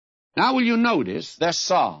Now will you notice this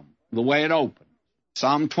psalm, the way it opens?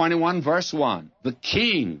 Psalm 21, verse 1. The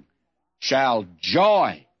king shall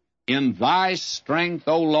joy in thy strength,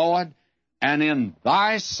 O Lord, and in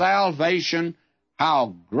thy salvation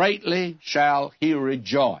how greatly shall he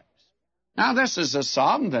rejoice. Now this is a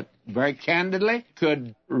psalm that very candidly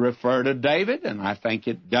could refer to David, and I think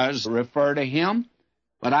it does refer to him.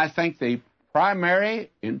 But I think the primary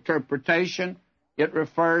interpretation, it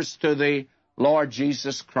refers to the Lord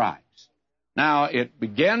Jesus Christ. Now, it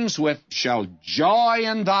begins with, shall joy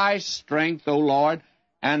in thy strength, O Lord,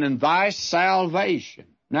 and in thy salvation.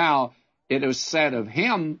 Now, it was said of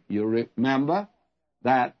him, you remember,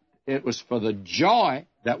 that it was for the joy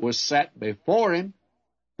that was set before him,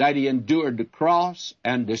 that he endured the cross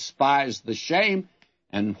and despised the shame,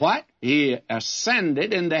 and what? He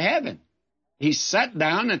ascended into heaven. He sat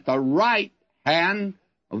down at the right hand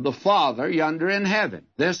of the Father yonder in heaven.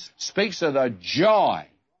 This speaks of the joy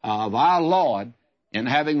of our Lord in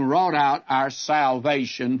having wrought out our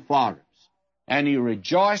salvation for us. And he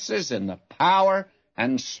rejoices in the power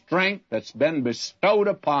and strength that's been bestowed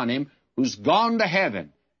upon him, who's gone to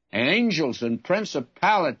heaven, and angels and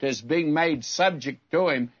principalities being made subject to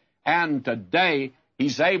him, and today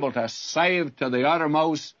he's able to save to the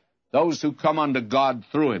uttermost those who come unto God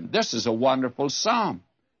through him. This is a wonderful psalm.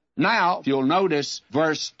 Now, if you'll notice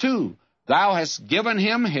verse 2, thou hast given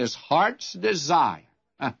him his heart's desire.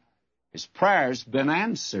 His prayer's been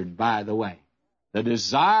answered, by the way. The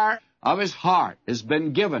desire of his heart has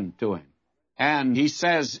been given to him. And he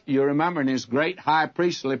says, you remember in his great high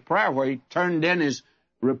priestly prayer where he turned in his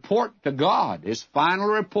report to God, his final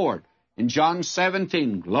report, in John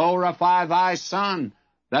 17, glorify thy Son,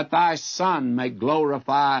 that thy Son may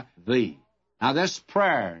glorify thee. Now this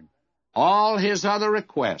prayer, all his other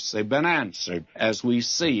requests, they've been answered, as we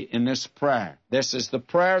see in this prayer. This is the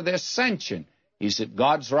prayer of the ascension. He's at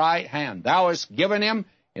God's right hand. Thou hast given him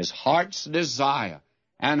his heart's desire,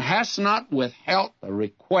 and hast not withheld the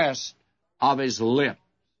request of his lips.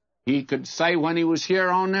 He could say when he was here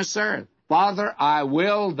on this earth, Father, I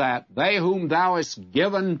will that they whom thou hast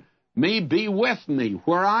given me be with me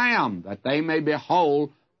where I am, that they may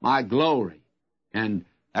behold my glory. And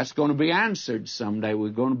that's going to be answered someday. We're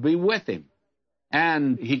going to be with him.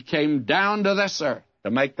 And he came down to this earth to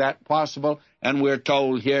make that possible. And we're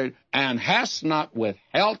told here, and hast not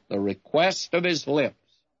withheld the request of his lips.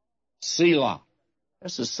 Selah.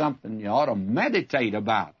 This is something you ought to meditate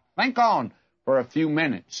about. Think on for a few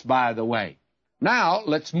minutes, by the way. Now,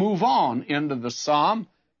 let's move on into the psalm.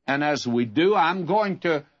 And as we do, I'm going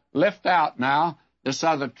to lift out now this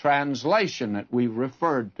other translation that we've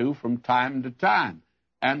referred to from time to time.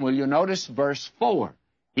 And will you notice verse 4?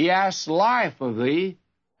 He asked life of thee,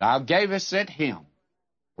 thou gavest it him.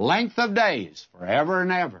 Length of days, forever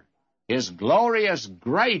and ever. His glory is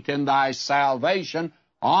great in thy salvation.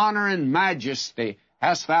 Honor and majesty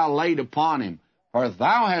hast thou laid upon him. For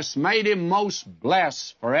thou hast made him most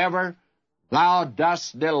blessed forever. Thou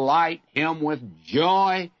dost delight him with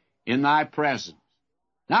joy in thy presence.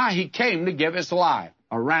 Now he came to give his life,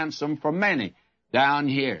 a ransom for many, down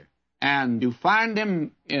here. And you find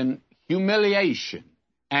him in humiliation,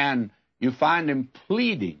 and you find him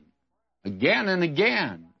pleading again and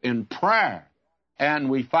again in prayer. And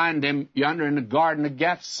we find him yonder in the Garden of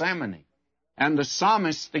Gethsemane. And the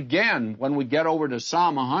psalmist, again, when we get over to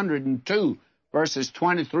Psalm 102, verses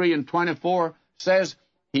 23 and 24, says,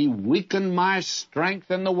 He weakened my strength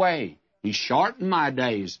in the way. He shortened my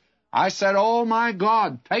days. I said, O my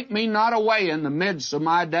God, take me not away in the midst of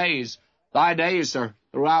my days. Thy days are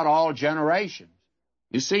throughout all generations.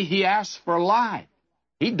 You see, he asked for life.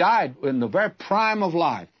 He died in the very prime of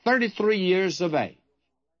life, 33 years of age.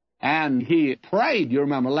 And he prayed, you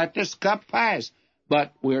remember, let this cup pass.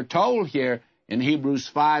 But we're told here in Hebrews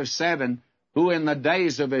 5:7, who in the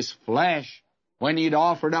days of his flesh, when he'd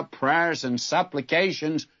offered up prayers and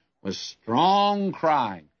supplications, with strong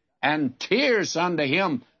crying and tears unto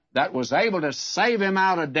him that was able to save him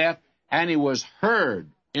out of death, and he was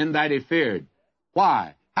heard in that he feared.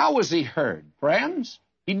 Why? How was he heard, friends?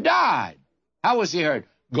 He died. How was he heard?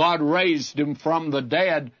 God raised him from the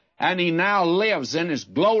dead, and he now lives in his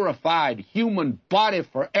glorified human body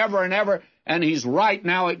forever and ever, and he's right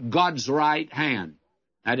now at God's right hand.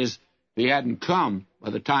 That is, if he hadn't come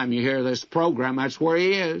by the time you hear this program, that's where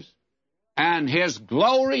he is. And his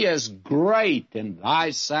glory is great in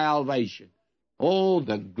thy salvation. Oh,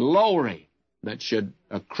 the glory that should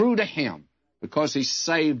accrue to him, because he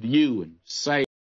saved you and saved